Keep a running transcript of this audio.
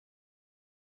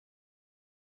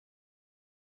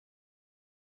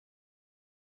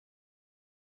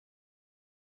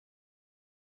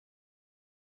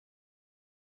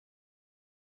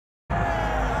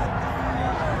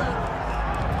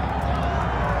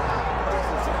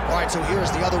right, so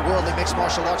here's the otherworldly mixed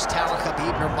martial arts talent,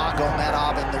 Khabib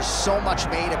Nurmagomedov, and there's so much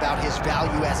made about his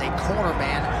value as a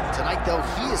cornerman. Tonight, though,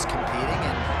 he is competing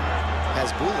and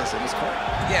has Bulas in his corner.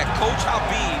 Yeah, Coach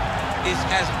Habib is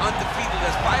as undefeated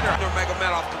as fighter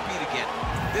Nurmagomedov compete again.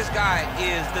 This guy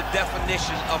is the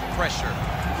definition of pressure.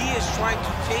 He is trying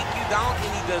to take you down,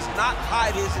 and he does not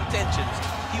hide his intentions.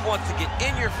 He wants to get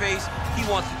in your face, he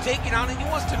wants to take you down, and he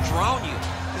wants to drown you.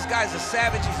 This guy's a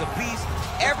savage, he's a beast.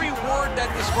 Every word that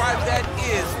describes that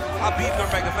is Khabib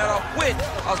Nurmagomedov with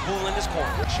Bull in his corner.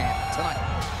 Champ tonight.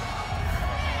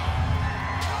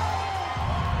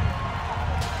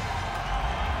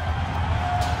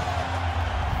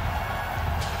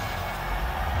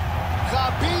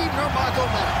 Khabib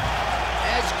Nurmagomedov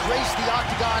has graced the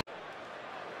octagon.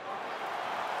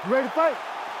 You ready to fight?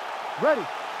 Ready.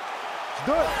 Let's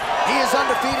do it. He is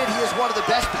undefeated. He is one of the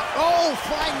best. Oh,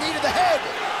 flying knee to the head.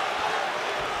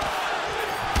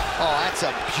 Oh, that's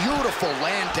a beautiful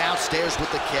land downstairs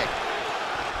with the kick.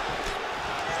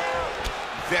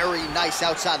 Very nice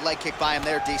outside leg kick by him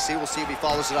there, DC. We'll see if he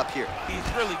follows it up here. He's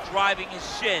really driving his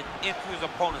shin into his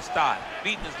opponent's thigh,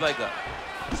 beating his leg up.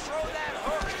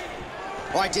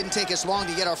 All right, didn't take us long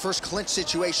to get our first clinch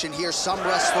situation here. Some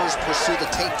wrestlers pursue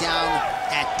the takedown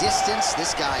at distance.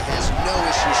 This guy has no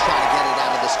issues trying to get it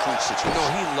out of this clinch situation. No,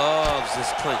 he loves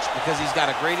this clinch because he's got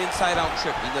a great inside-out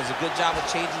trip. He does a good job of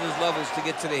changing his levels to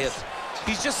get to the hips.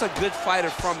 He's just a good fighter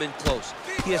from in close.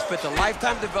 He has spent a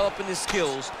lifetime developing his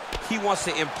skills. He wants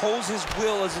to impose his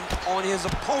will on his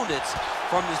opponents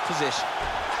from this position.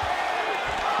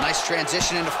 Nice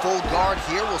transition into full guard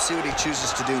here. We'll see what he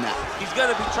chooses to do now. He's going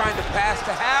to be trying to pass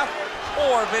to half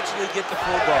or eventually get to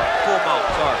full guard, full mount,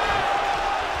 sorry.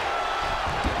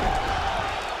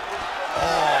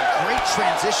 Oh, great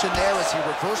transition there as he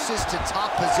reverses to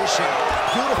top position.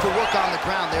 Beautiful work on the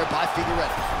ground there by Figueiredo.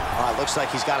 All right, looks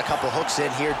like he's got a couple hooks in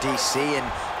here, DC, and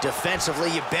defensively,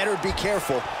 you better be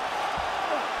careful.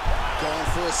 Going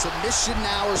for a submission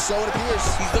now, or so it appears.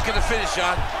 He's looking to finish,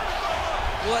 John.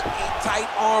 What a tight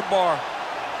arm bar.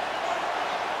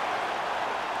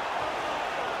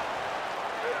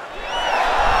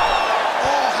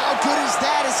 Oh, how good is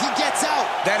that as he gets out?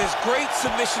 That is great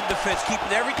submission defense,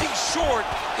 keeping everything short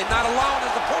and not allowing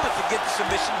his opponent to get the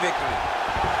submission victory.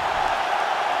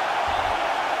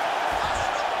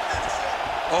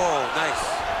 Oh,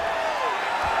 nice.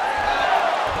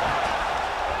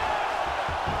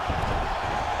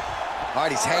 All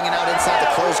right, he's hanging out inside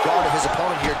the closed guard of his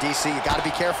opponent here, DC. You got to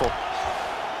be careful.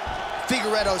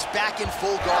 Figueiredo's back in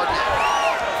full guard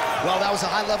now. Well, that was a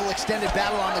high-level extended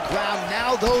battle on the ground.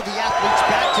 Now, though, the athletes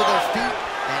back to their feet,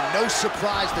 and no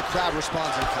surprise the crowd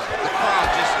responds in kind. The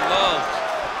crowd just loves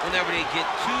whenever they get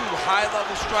two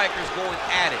high-level strikers going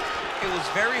at it. It was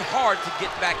very hard to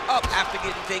get back up after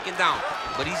getting taken down.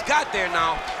 But he's got there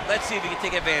now. Let's see if he can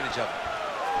take advantage of it.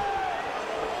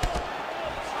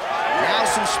 Now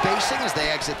some spacing as they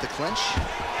exit the clinch.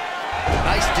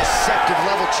 Nice deceptive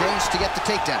level change to get the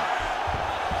takedown.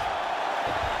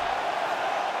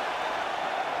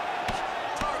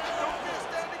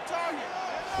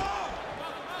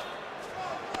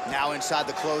 Now inside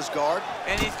the closed guard.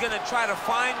 And he's going to try to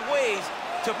find ways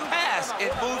to pass and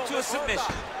move to a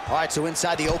submission. All right, so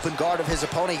inside the open guard of his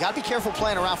opponent. You got to be careful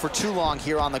playing around for too long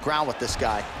here on the ground with this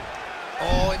guy.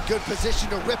 Oh, in good position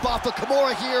to rip off a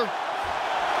Kimura here.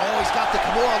 Oh, he's got the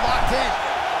Kimura locked in.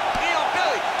 Knee on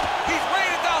Billy. He's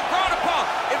weighted down, ground and pound.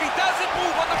 If he doesn't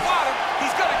move on the bottom,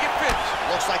 he's going to get finished.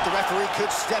 Looks like the referee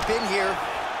could step in here.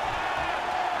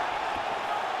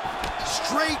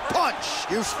 Straight punch.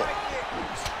 Useful.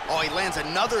 Oh, he lands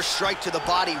another strike to the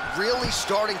body, really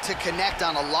starting to connect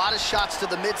on a lot of shots to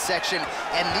the midsection,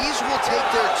 and these will take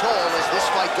their toll as this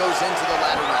fight goes into the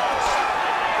latter rounds.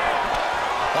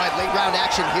 All right, late round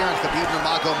action here on Khabib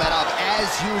Nurmagomedov,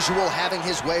 as usual, having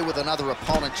his way with another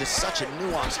opponent. Just such a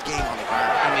nuanced game on the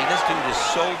ground. I mean, this dude is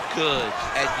so good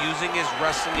at using his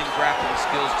wrestling and grappling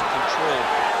skills to control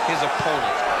his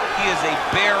opponents. He is a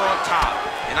bear on top,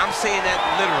 and I'm saying that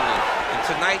literally. And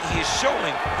tonight, he is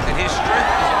showing that his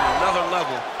strength is on another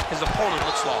level. His opponent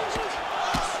looks lost.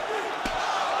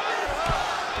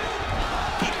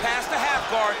 He passed the half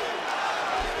guard.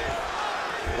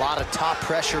 A lot of top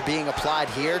pressure being applied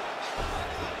here.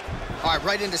 All right,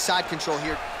 right into side control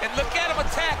here. And look at him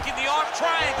attacking the arm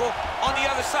triangle on the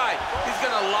other side. He's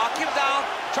going to lock him down,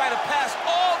 try to pass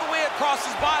all the way across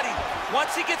his body.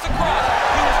 Once he gets across,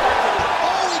 he will start to lose.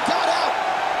 Oh, he got out!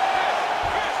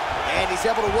 And he's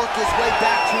able to work his way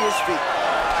back to his feet.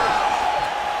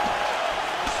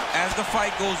 As the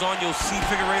fight goes on, you'll see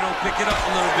Figueiredo pick it up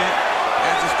a little bit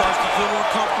as it starts to feel more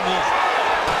comfortable.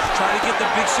 Try to get the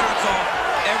big shots off.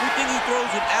 Everything he throws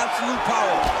with absolute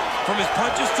power. From his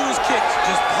punches to his kicks,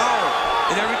 just power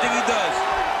in everything he does.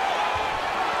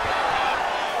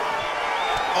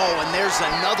 Oh, and there's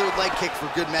another leg kick for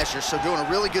good measure. So doing a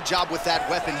really good job with that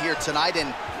weapon here tonight.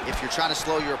 And if you're trying to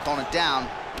slow your opponent down,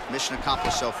 mission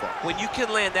accomplished so far. When you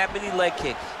can land that many leg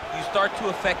kicks, you start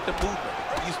to affect the movement.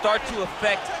 You start to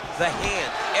affect the hand.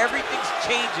 Everything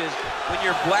changes when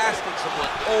you're blasting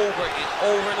someone over and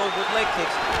over and over with leg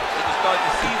kicks, and you start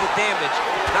to see the damage,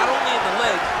 not only in the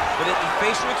legs, but in the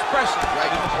facial expression of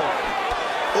his opponent.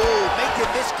 Oh, making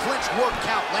this clinch work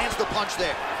count. Lands the punch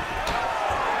there.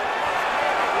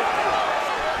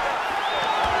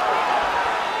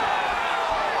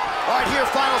 All right, here,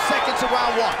 final seconds of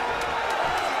round one.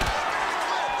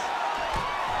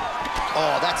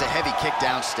 Oh, that's a heavy kick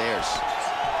downstairs.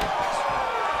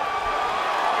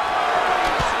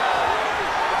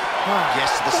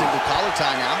 Gets to the single collar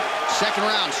tie now. Second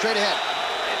round, straight ahead.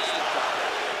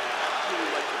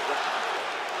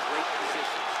 Great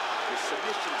positions. Your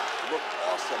submission looked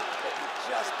awesome, but you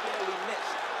just barely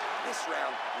missed. This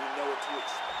round, we know what to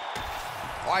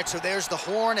expect. All right, so there's the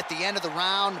horn at the end of the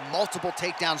round. Multiple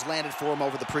takedowns landed for him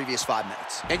over the previous 5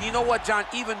 minutes. And you know what, John?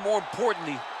 Even more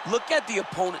importantly, look at the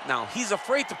opponent now. He's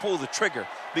afraid to pull the trigger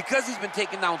because he's been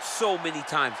taken down so many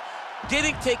times.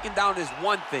 Getting taken down is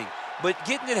one thing, but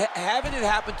having it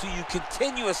happen to you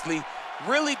continuously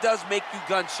really does make you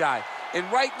gun-shy.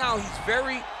 And right now, he's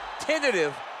very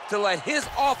tentative to let his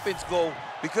offense go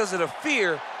because of the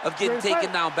fear of getting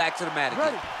taken down back to the mat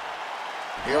again.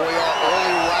 Here we are,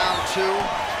 early round two.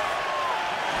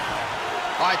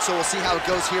 All right, so we'll see how it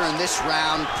goes here in this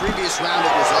round. Previous round,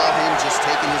 it was all him just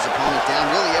taking his opponent down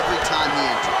really every time he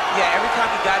entered. Yeah, every time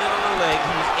he got in on the leg,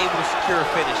 he was able to secure a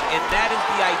finish. And that is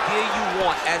the idea you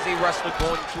want as a wrestler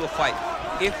going into a fight.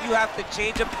 If you have to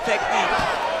change up the technique,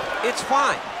 it's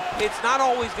fine. It's not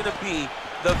always going to be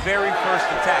the very first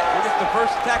attack. When it's the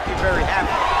first attack, you're very happy.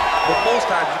 But most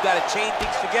times, you got to chain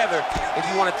things together if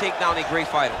you want to take down a great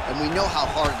fighter. And we know how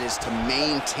hard it is to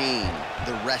maintain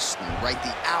the wrestling, right?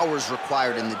 The hours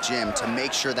required in the gym to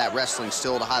make sure that wrestling's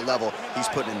still at a high level. He's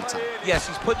putting in the time. Yes,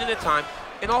 he's putting in the time.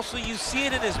 And also, you see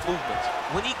it in his movements.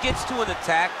 When he gets to an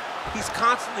attack, he's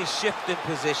constantly shifting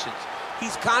positions.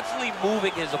 He's constantly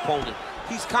moving his opponent.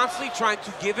 He's constantly trying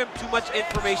to give him too much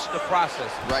information to process.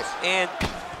 Right. And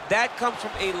that comes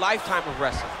from a lifetime of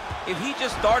wrestling. If he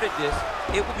just started this,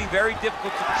 it would be very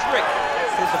difficult to trick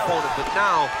his opponent. But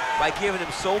now, by giving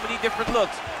him so many different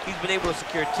looks, he's been able to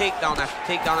secure takedown after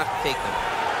takedown after takedown.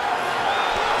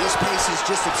 This pace is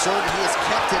just absurd. He has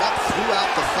kept it up throughout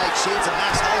the fight. Shades of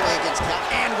Max Holloway against Cal.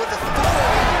 And with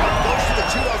authority, goes to the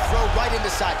judo throw right into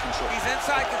side control. He's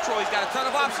inside control. He's got a ton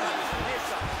of options.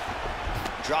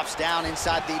 Drops down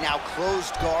inside the now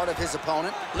closed guard of his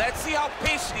opponent. Let's see how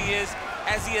patient he is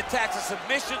as he attacks a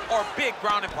submission or big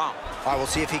ground and pound. All right, we'll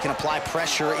see if he can apply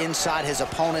pressure inside his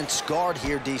opponent's guard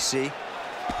here, DC.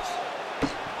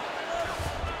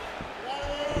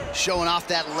 Showing off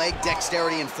that leg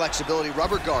dexterity and flexibility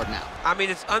rubber guard now. I mean,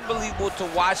 it's unbelievable to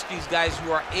watch these guys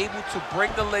who are able to bring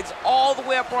the legs all the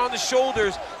way up around the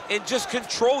shoulders and just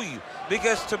control you.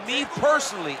 Because to me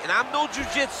personally, and I'm no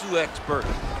jiu-jitsu expert,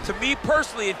 to me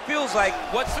personally, it feels like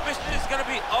what submission is going to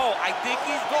be. Oh, I think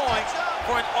he's going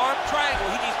for an arm triangle.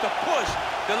 He needs to push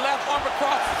the left arm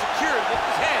across and secure it with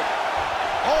his head.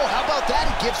 Oh, how about that?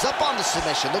 He gives up on the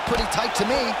submission. Looked pretty tight to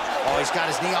me. Oh, he's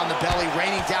got his knee on the belly,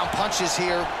 raining down punches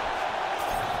here.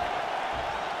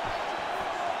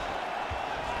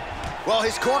 Well,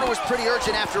 his corner was pretty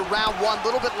urgent after round one. A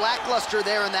little bit lackluster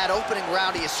there in that opening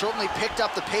round. He has certainly picked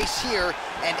up the pace here,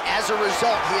 and as a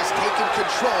result, he has taken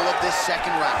control of this second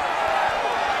round.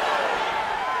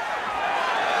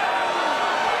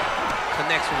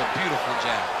 Connects with a beautiful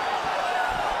jab.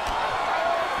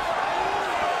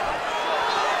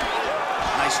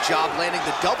 Nice job landing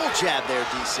the double jab there,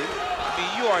 DC. I mean,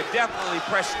 you are definitely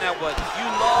pressing that button. You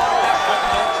love that button,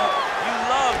 don't you? You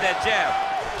love that jab.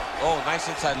 Oh, nice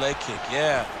inside leg kick,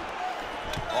 yeah.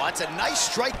 Oh, that's a nice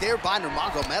strike there by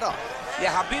Nurmagomedov.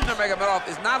 Yeah, Khabib Nurmagomedov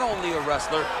is not only a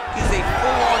wrestler, he's a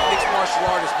full-on mixed martial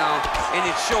artist now, and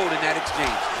it showed in that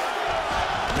exchange.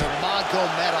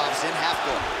 Nurmagomedov's in half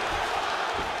guard.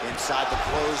 Inside the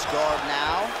closed guard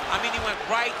now. I mean, he went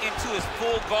right into his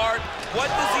full guard. What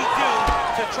does he do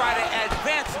to try to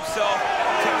advance himself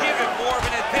to give him more of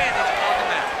an advantage on the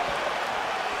mat?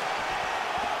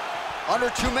 Under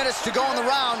 2 minutes to go in the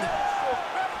round.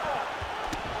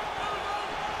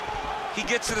 He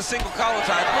gets to the single collar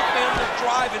tie. Look for him to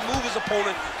drive and move his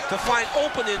opponent to find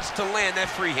openings to land that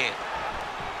free hand.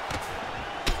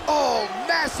 Oh,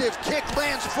 massive kick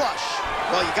lands flush.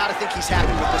 Well, you got to think he's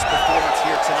happy with this performance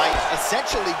here tonight.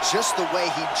 Essentially, just the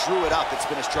way he drew it up, it's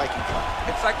been a striking fight.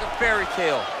 It's like a fairy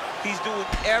tale. He's doing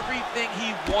everything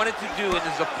he wanted to do, and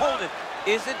his opponent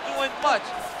isn't doing much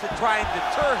to try and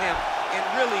deter him and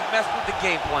really mess with the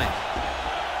game plan.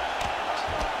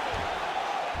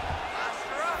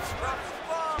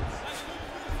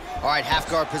 All right, half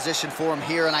guard position for him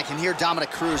here, and I can hear Dominic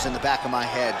Cruz in the back of my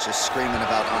head just screaming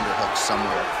about underhooks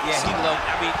somewhere. Yeah, he loves,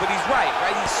 I mean, but he's right?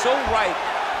 He's so right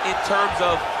in terms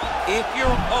of if you're,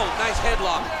 oh, nice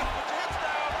headlock.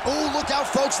 Oh, look out,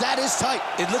 folks, that is tight.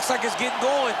 It looks like it's getting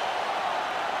going.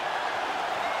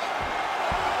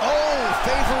 Oh,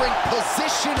 favoring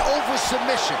position over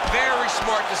submission. Very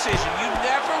smart decision. You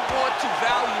never want to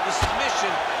value the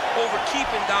submission over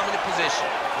keeping dominant position.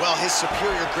 Well, his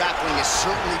superior grappling has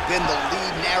certainly been the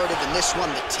lead narrative in this one.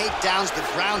 The takedowns, the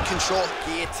ground control.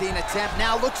 Guillotine attempt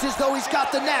now looks as though he's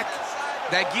got the neck.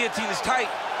 That guillotine is tight.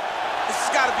 This has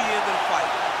got to be the end of the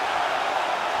fight.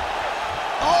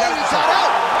 Oh, he got out.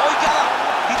 Oh, he got out.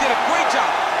 He did a great job.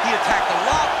 He attacked a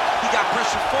lot. He got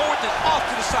pressure forward, then off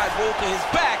to the side, rolled to his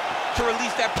back to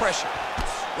release that pressure.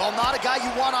 Well, not a guy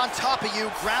you want on top of you.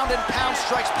 Ground and pound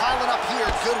strikes piling up here.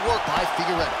 Good work by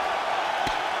Figueiredo.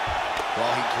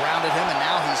 Well, he grounded him, and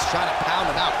now he's trying to pound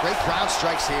him out. Great ground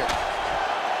strikes here.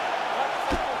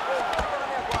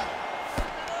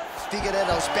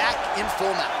 Figueiredo's back in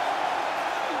full mount.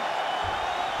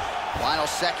 Final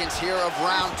seconds here of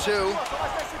round two.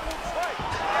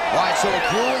 All right, so a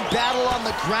grueling battle on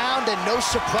the ground, and no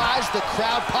surprise, the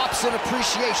crowd pops in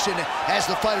appreciation as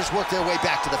the fighters work their way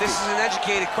back to the feet. This is an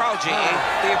educated crowd, J.A.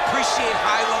 They appreciate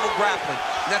high-level grappling,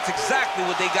 and that's exactly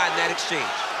what they got in that exchange.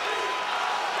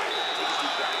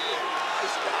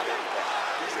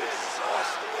 He's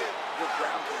exhausted. Your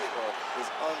ground control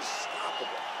is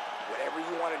unstoppable. Whatever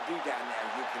you want to do down there,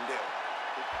 you can do.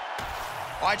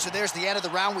 All right, so there's the end of the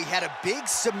round. We had a big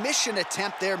submission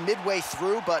attempt there midway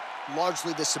through, but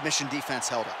largely the submission defense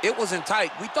held up. It wasn't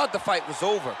tight. We thought the fight was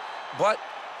over, but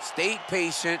stayed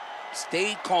patient,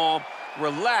 stayed calm,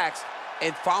 relaxed,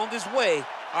 and found his way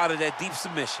out of that deep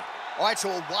submission. All right,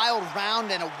 so a wild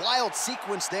round and a wild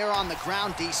sequence there on the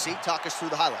ground, DC. Talk us through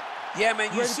the highlight. Yeah, man,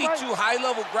 you see two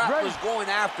high-level grapplers going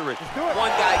after it.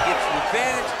 One guy gets the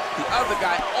advantage, the other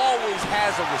guy always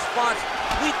has a response.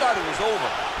 We thought it was over.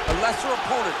 A lesser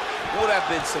opponent would have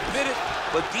been submitted,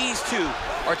 but these two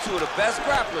are two of the best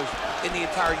grapplers in the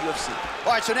entire UFC.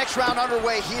 All right, so next round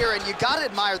underway here, and you gotta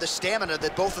admire the stamina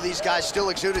that both of these guys still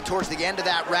exuded towards the end of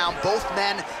that round. Both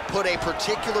men put a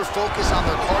particular focus on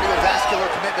their cardiovascular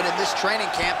commitment in this training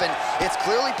camp, and it's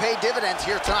clearly paid dividends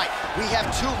here tonight. We have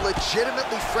two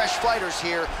legitimately fresh fighters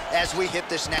here as we hit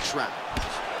this next round.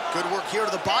 Good work here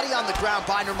to the body on the ground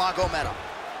by Nurmagomedov.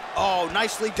 Oh,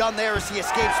 nicely done there as he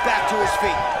escapes back to his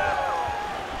feet.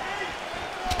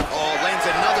 Oh, lands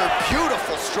another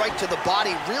beautiful strike to the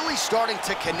body, really starting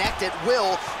to connect at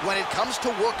will when it comes to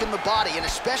working the body, and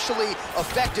especially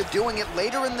effective doing it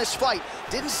later in this fight.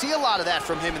 Didn't see a lot of that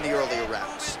from him in the earlier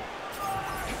rounds.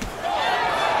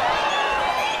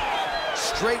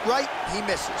 Straight right, he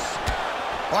misses.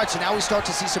 All right, so now we start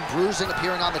to see some bruising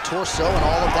appearing on the torso, and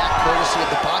all of that courtesy of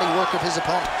the body work of his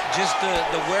opponent. Just the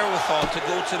wherewithal to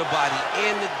go to the body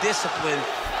and the discipline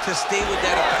to stay with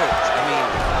that approach. I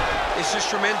mean, it's just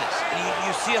tremendous.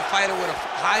 You see a fighter with a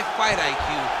high fight IQ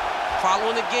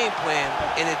following the game plan,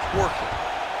 and it's working.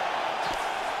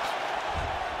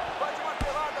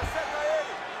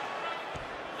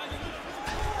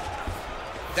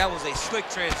 That was a slick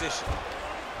transition.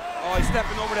 Oh, he's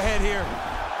stepping over the head here.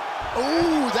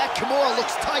 Ooh, that Kimura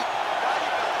looks tight.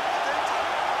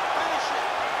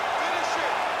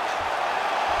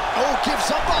 Oh, gives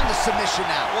up on the submission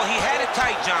now. Well, he had it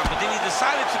tight, John, but then he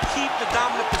decided to keep the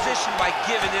dominant position by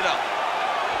giving it up.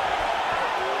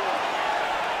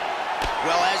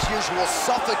 Well, as usual,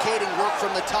 suffocating work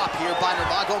from the top here by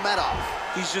Nurmagomedov.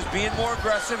 He's just being more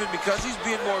aggressive, and because he's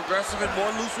being more aggressive and more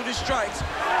loose with his strikes,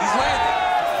 he's landing.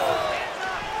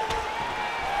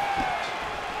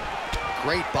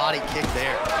 Great body kick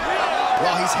there.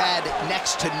 Well, he's had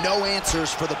next to no answers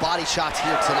for the body shots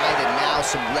here tonight, and now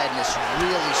some redness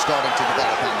really starting to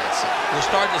develop on that side. We're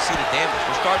starting to see the damage.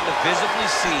 We're starting to visibly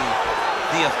see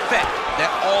the effect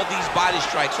that all these body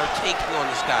strikes are taking on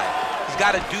this guy. He's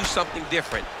got to do something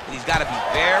different, and he's got to be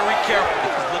very careful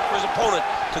because look for his opponent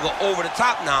to go over the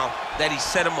top now that he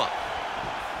set him up.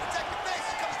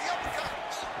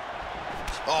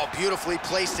 Oh, beautifully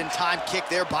placed and timed kick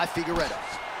there by Figueiredo.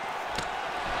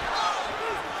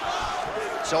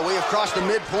 So we have crossed the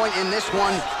midpoint in this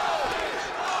one.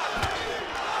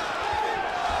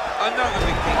 Another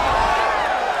big kick.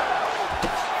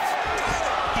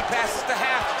 He passes to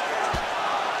half.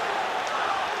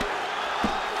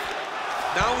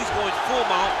 full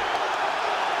mount.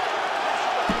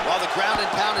 While the ground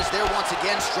and pound is there once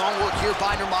again, strong work here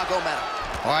by Nurmagomedov.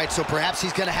 All right, so perhaps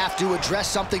he's gonna have to address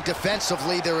something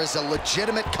defensively. There is a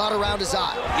legitimate cut around his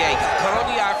eye. Yeah, he got cut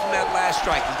on the eye from that last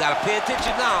strike. He's gotta pay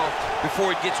attention now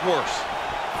before it gets worse.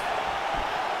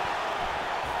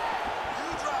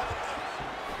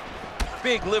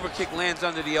 Big liver kick lands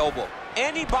under the elbow.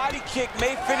 Any body kick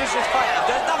may finish this fight. It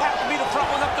does not have to be the front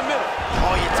one up the middle.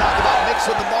 Oh, you talk about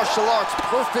mixing the martial arts.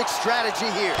 Perfect strategy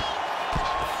here.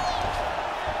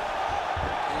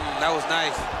 That was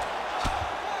nice.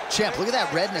 Champ, look at that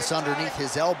redness underneath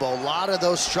his elbow. A lot of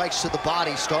those strikes to the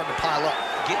body starting to pile up.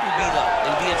 Getting beat up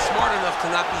and being smart enough to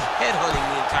not be headhunting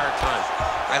the entire time.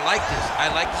 I like this. I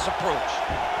like this approach.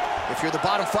 If you're the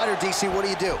bottom fighter, DC, what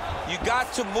do? You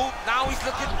got to move. Now he's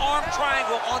looking arm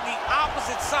triangle on the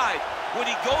opposite side. When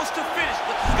he goes to finish,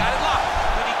 look, he's got it locked.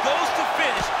 When he goes to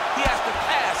finish, he has to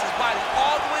pass his body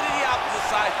all the way to the opposite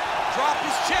side, drop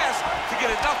his chest to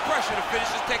get enough pressure to finish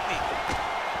his technique.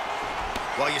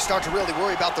 Well, you start to really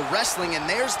worry about the wrestling, and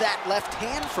there's that left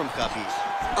hand from Khabib.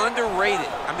 Underrated.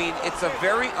 I mean, it's a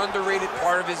very underrated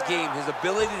part of his game, his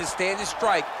ability to stand and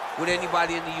strike with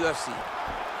anybody in the UFC.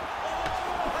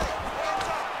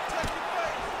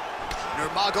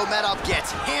 Nurmagomedov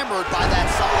gets hammered by that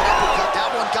solid uppercut.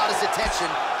 That one got his attention.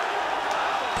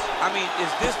 I mean, is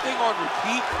this thing on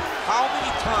repeat? How many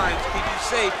times can you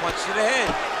say punch to the head?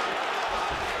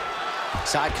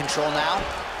 Side control now.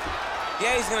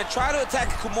 Yeah, he's gonna try to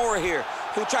attack Kimura here.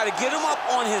 He'll try to get him up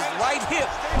on his right hip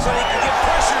so they can get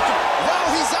pressure to...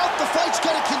 Wow, he's out. The fight's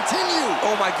gonna continue.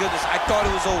 Oh my goodness, I thought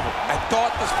it was over. I thought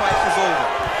this fight was over.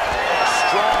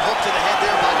 Strong hook to the head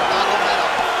there by Nurmagomedov.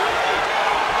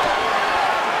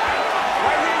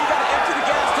 Right here, you gotta empty the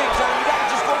gas tank, John. You gotta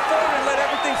just go forward and let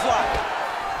everything fly.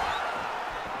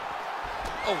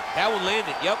 Oh, that one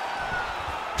landed, yep.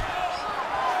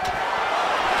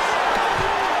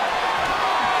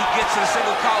 To the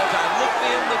single collar time. Look for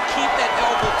him to keep that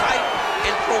elbow tight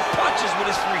and throw punches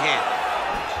with his free hand.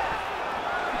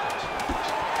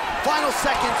 Final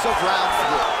seconds of round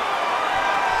 3.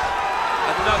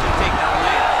 Another takedown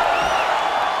land.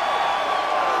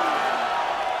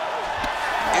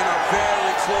 In a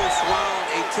very close round,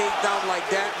 a takedown like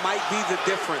that might be the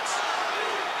difference.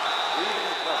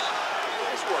 Really impressive.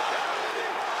 Nice workout.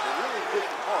 You're really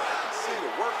pushing hard. I can see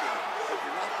you working, but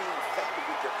you're not being effective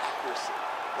with your accuracy.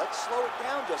 Let's slow it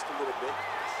down just a little bit.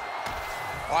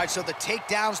 All right, so the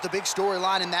takedown's the big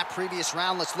storyline in that previous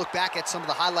round. Let's look back at some of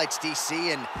the highlights,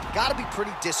 DC, and gotta be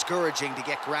pretty discouraging to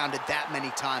get grounded that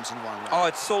many times in one round. Oh,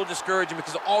 it's so discouraging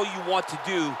because all you want to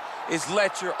do is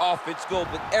let your offense go,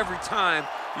 but every time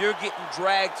you're getting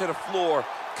dragged to the floor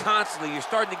constantly. You're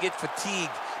starting to get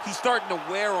fatigued. He's starting to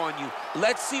wear on you.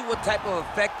 Let's see what type of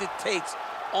effect it takes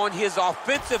on his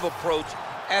offensive approach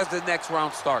as the next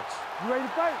round starts. You ready to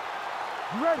fight?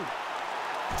 You ready?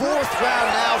 4th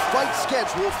round now, fight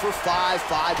scheduled for 5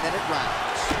 5-minute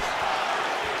rounds.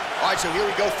 All right, so here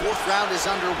we go, 4th round is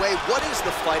underway. What is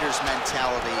the fighter's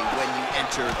mentality when you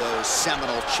enter those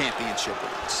seminal championship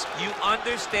rings? You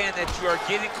understand that you are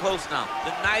getting close now.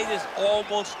 The night is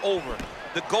almost over.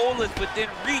 The goal is within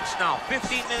reach now.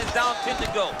 15 minutes down, 10 to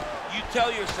go. You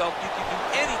tell yourself you can do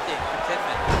anything for 10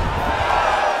 minutes.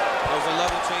 There's a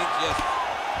level change, yes.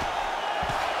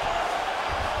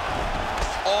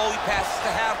 Oh, he passes to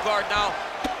half guard now,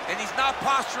 and he's not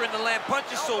posturing to land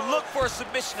punches, so look for a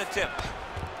submission attempt.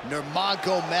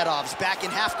 Nurmagomedov's back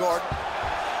in half guard.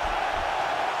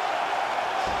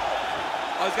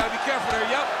 Oh, he's got to be careful there,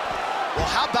 yep. Well,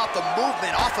 how about the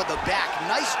movement off of the back?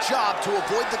 Nice job to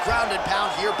avoid the ground and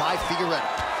pound here by Figueiredo.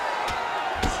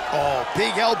 Oh,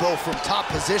 big elbow from top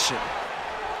position.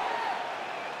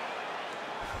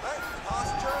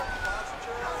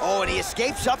 Oh, and he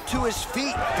escapes up to his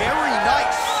feet. Very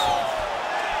nice.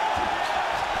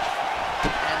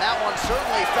 And that one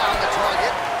certainly found the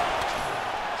target.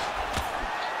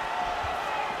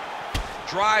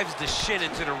 Drives the shin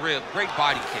into the rib. Great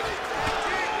body kick.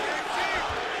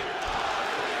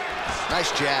 Nice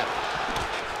jab.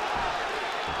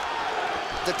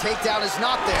 The takedown is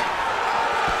not there.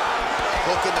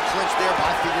 Hook in the clinch there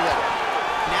by Figueiredo.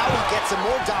 Now he gets a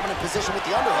more dominant position with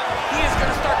the underhook. He is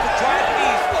going to start to drive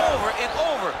these over and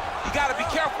over. You got to be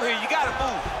careful here. You got to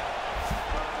move.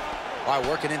 All right,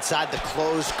 working inside the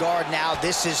closed guard now.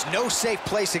 This is no safe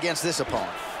place against this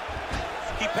opponent.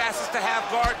 He passes to half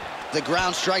guard. The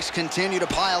ground strikes continue to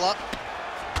pile up.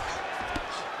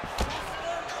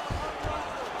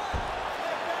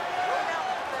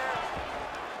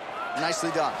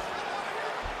 Nicely done.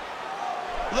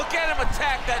 Look at him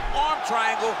attack that arm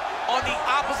triangle on the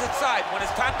opposite side. When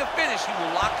it's time to finish, he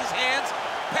will lock his hands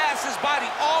pass his body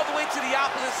all the way to the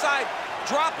opposite side,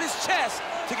 drop his chest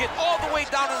to get all the way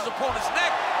down to his opponent's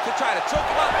neck to try to choke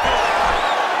him out.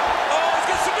 Oh, he's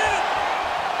getting submitted.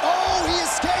 Oh, he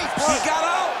escaped. He got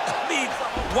out. I mean,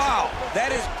 wow,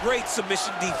 that is great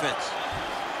submission defense.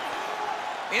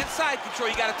 Inside control,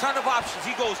 you got a ton of options.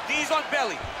 He goes knees on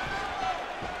belly.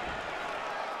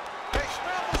 Hey,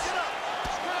 scramble, get up.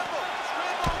 Scramble,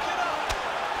 scramble, get up.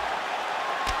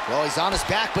 Well, he's on his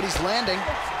back, but he's landing.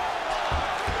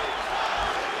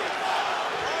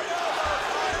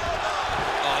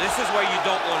 Oh, this is where you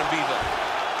don't want to be, though.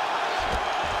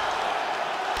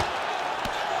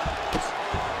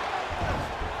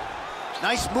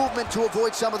 Nice movement to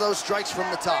avoid some of those strikes from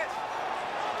the top.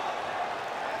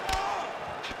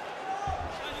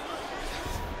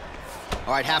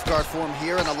 All right, half guard form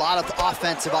here, and a lot of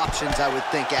offensive options, I would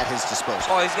think, at his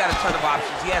disposal. Oh, he's got a ton of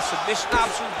options. He has submission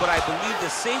options, but I believe the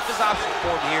safest option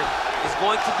for him here is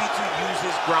going to be to use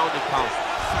his ground and pound.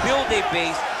 Build a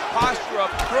base, posture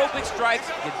up, throw big strikes,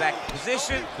 get back in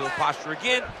position, build posture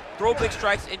again, throw big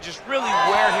strikes, and just really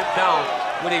wear him down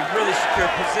with a really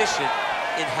secure position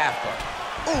in half guard.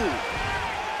 Ooh.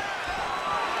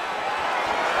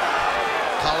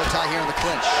 Collar tie here in the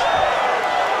clinch.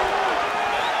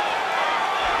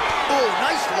 Oh,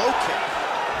 nice low kick.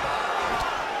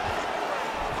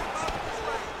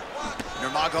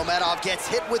 Nurmagomedov gets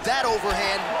hit with that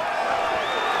overhand.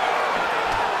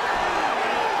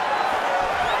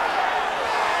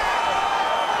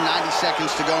 .90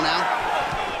 seconds to go now.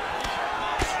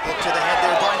 Hook to the head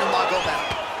there by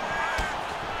Nurmagomedov.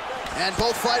 And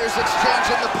both fighters exchange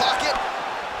in the pocket.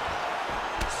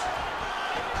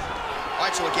 All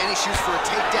right, so again, he shoots for a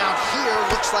takedown here.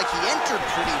 Looks like he entered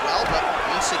pretty well, but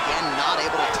once again, not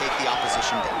able to take the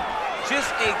opposition down.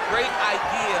 Just a great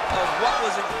idea of what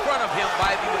was in front of him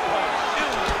by the opponent.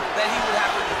 Knew that he would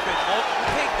have to defend multiple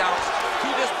takedowns. To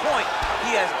this point,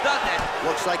 he has done that.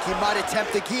 Looks like he might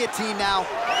attempt the guillotine now.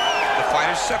 The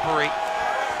fighters separate.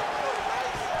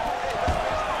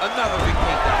 Another big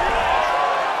takedown.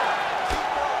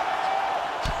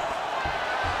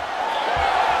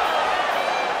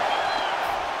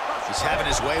 He's having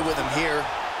his way with him here.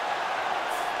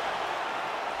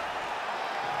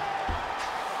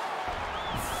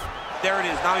 There it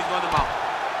is, now he's going to mount.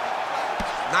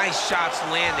 Nice shots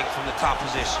landing from the top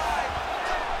position.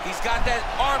 He's got that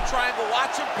arm triangle.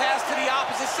 Watch him pass to the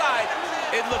opposite side.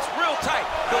 It looks real tight.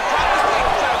 He'll drop his leg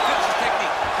to try to finish his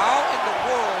technique. How in the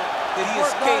world did he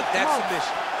escape that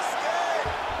submission?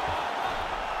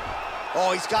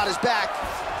 Oh, he's got his back.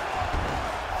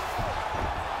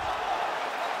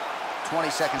 20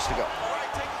 seconds to go.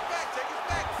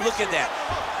 Look at that.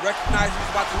 Recognize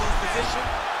he's about to lose position.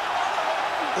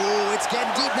 Oh, it's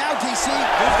getting deep now, DC.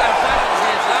 Dude's got a fight in his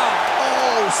hands now.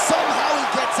 Oh, somehow he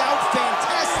gets out.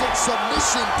 Fantastic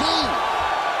submission, D.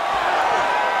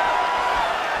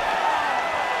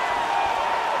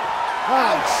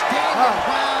 Outstanding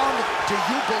round. Do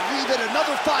you believe it?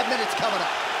 Another 5 minutes coming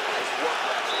up. Nice work,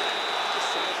 Lester. This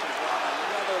submission's on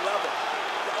another level.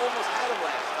 You almost had him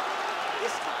last time.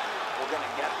 This time, we're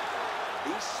gonna get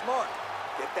him. Be smart.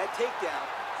 Get that takedown.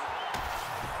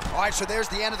 All right, so there's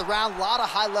the end of the round. A lot of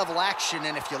high-level action,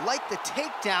 and if you like the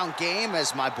takedown game,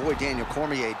 as my boy Daniel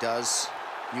Cormier does,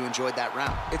 you enjoyed that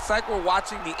round. It's like we're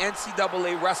watching the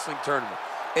NCAA wrestling tournament.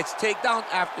 It's takedown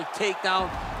after takedown.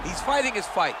 He's fighting his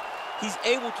fight. He's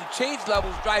able to change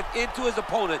levels, drive into his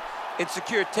opponent, and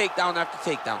secure takedown after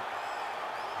takedown.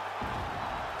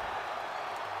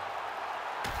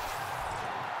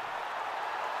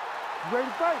 Ready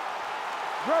to fight?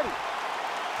 Ready.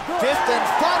 Fifth and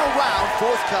final round,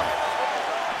 forthcoming.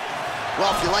 Well,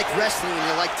 if you like wrestling and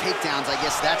you like takedowns, I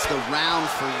guess that's the round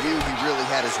for you. He really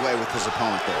had his way with his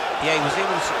opponent there. Yeah, he was able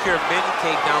to secure many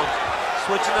takedowns,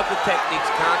 switching up the techniques,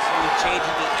 constantly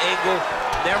changing the angle,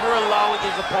 never allowing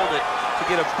his opponent to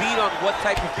get a beat on what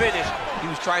type of finish he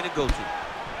was trying to go to.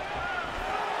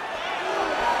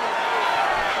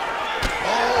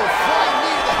 Oh, flying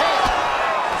knee to the head.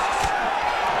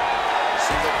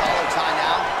 Single collar tie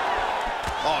now.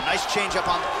 Oh, nice change up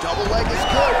on double leg is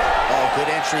good. Oh, good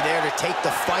entry there to take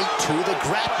the fight to the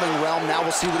grappling realm. Now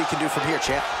we'll see what he can do from here,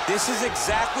 champ. This is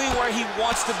exactly where he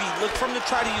wants to be. Look for him to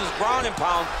try to use ground and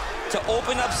pound to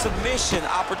open up submission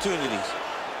opportunities.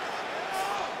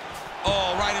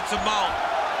 Oh, right into mount.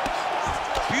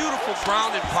 Beautiful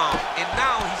ground and pound. And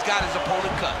now he's got his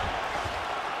opponent cut.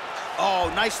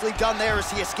 Oh, nicely done there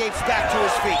as he escapes back to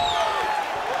his feet.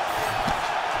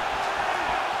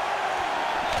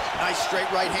 Nice straight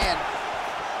right hand.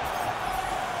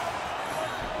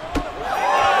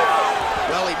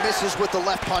 Well, he misses with the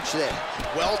left punch there.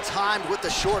 Well timed with the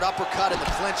short uppercut in the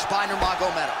clinch by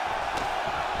Nurmagomedov.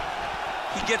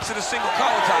 he gets to the single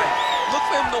collar tie. Look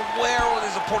for him to wear on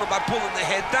his opponent by pulling the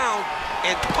head down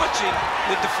and punching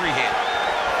with the free hand.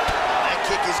 That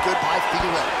kick is good by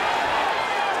Figueiredo.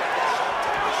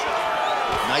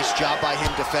 Nice job by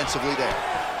him defensively there.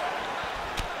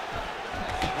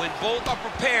 When both are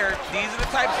prepared, these are the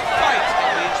types of fights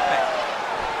that we expect.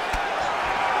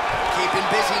 Keeping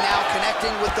busy now,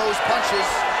 connecting with those punches.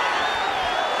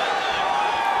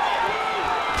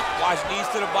 Watch knees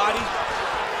to the body.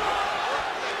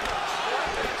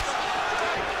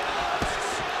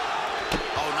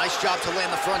 Oh, nice job to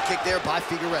land the front kick there by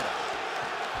Figueiredo.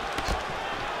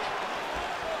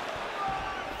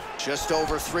 Just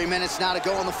over 3 minutes now to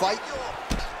go in the fight.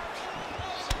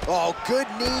 Oh, good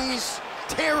knees,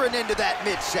 tearing into that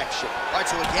midsection. All right,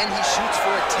 so again, he shoots for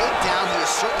a takedown. He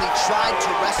has certainly tried to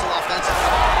wrestle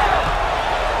offensively.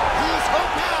 He's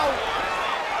hurt now.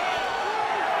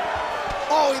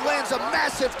 Oh, he lands a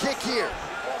massive kick here.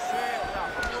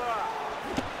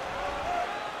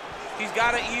 He's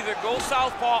got to either go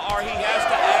southpaw or he has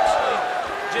to actually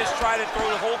just try to throw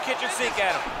the whole kitchen sink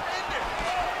at him.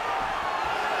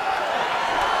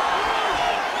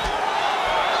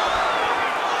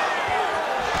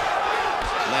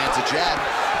 Lands a jab.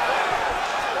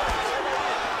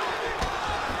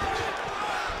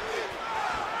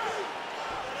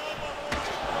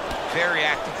 Very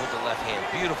active with the left hand.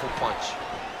 Beautiful punch.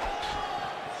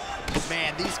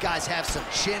 Man, these guys have some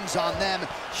chins on them.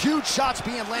 Huge shots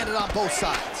being landed on both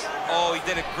sides. Oh, he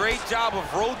did a great job of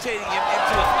rotating him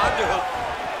into an underhook.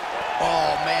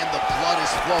 Oh, man, the blood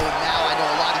is flowing now. I know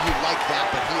a lot of you like that,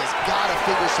 but he has got to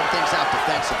figure some things out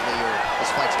defensively or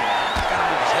this fight's going to happen. He's got to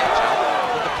move his head, John.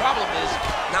 But the problem is,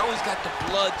 now he's got the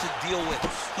blood to deal with.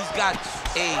 He's got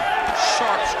a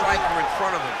sharp striker in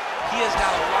front of him. He has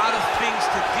got a lot of things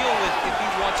to deal with if he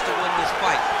wants to win this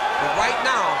fight. But right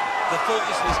now, the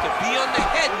focus needs to be on the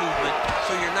head movement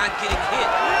so you're not getting hit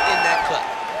in that cut.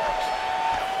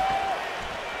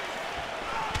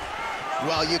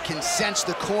 Well, you can sense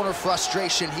the corner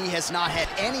frustration. He has not had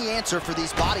any answer for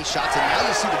these body shots, and now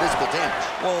you see the visible damage.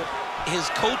 Well, his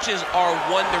coaches are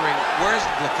wondering, where's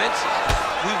the defense?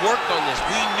 We worked on this.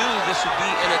 We knew this would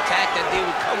be an attack that they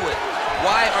would come with.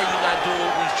 Why are you not doing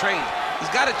what we've trained? He's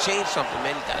got to change something,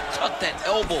 man. He's got to tuck that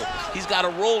elbow. He's got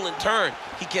to roll and turn.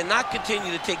 He cannot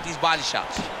continue to take these body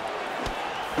shots.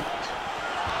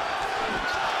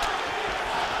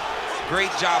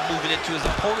 Great job moving into his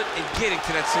opponent and getting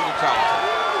to that single collar.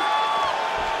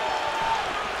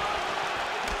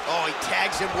 Oh, he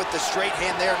tags him with the straight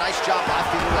hand there. Nice job by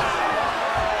Figueiredo.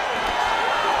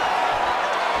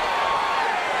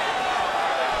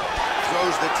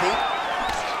 Throws the teep.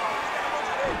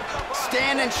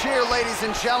 Stand and cheer, ladies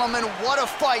and gentlemen. What a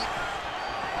fight.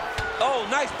 Oh,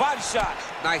 nice body shot.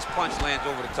 Nice punch lands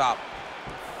over the top.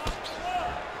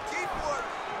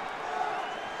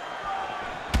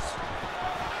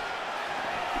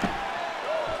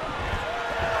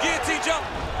 Guillotine jump.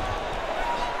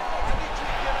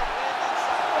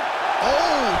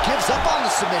 Oh, gives up on the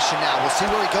submission now. We'll see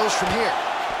where he goes from here.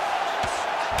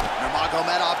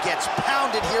 Nurmagomedov gets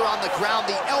pounded here on the ground.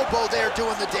 The elbow there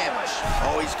doing the damage.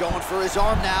 Oh, he's going for his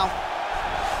arm now.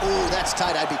 Ooh, that's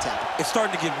tight. I'd be tapping. It's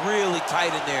starting to get really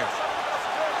tight in there.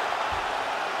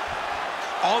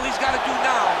 All he's got to do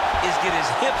now is get his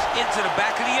hips into the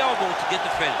back of the elbow to get the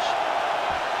finish.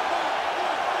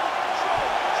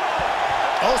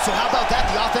 Oh, so how about that?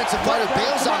 The offensive fighter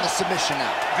bails on the submission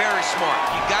now. Very smart.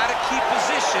 You got to keep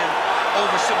position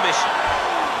over submission.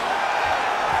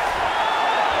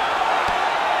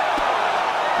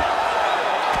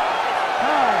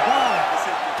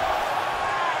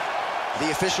 The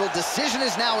official decision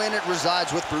is now in. It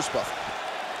resides with Bruce Buffer.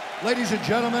 Ladies and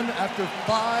gentlemen, after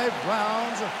 5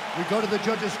 rounds, we go to the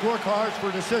judges' scorecards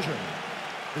for decision.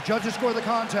 The judges score the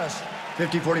contest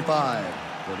 50-45,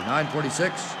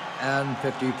 49-46, and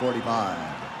 50-45.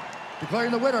 Declaring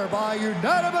the winner by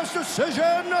unanimous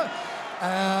decision,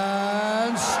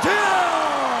 and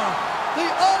still the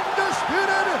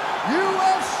undisputed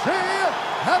UFC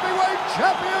heavyweight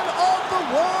champion of the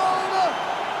world,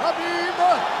 Khabib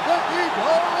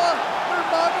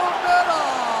Nurmagomedov.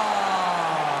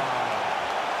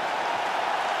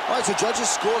 All right, so judges'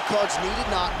 scorecards needed.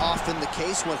 Not often the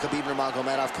case when Khabib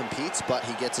Nurmagomedov competes, but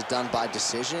he gets it done by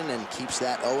decision and keeps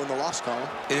that O in the loss column.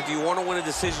 And if you want to win a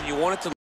decision, you want it to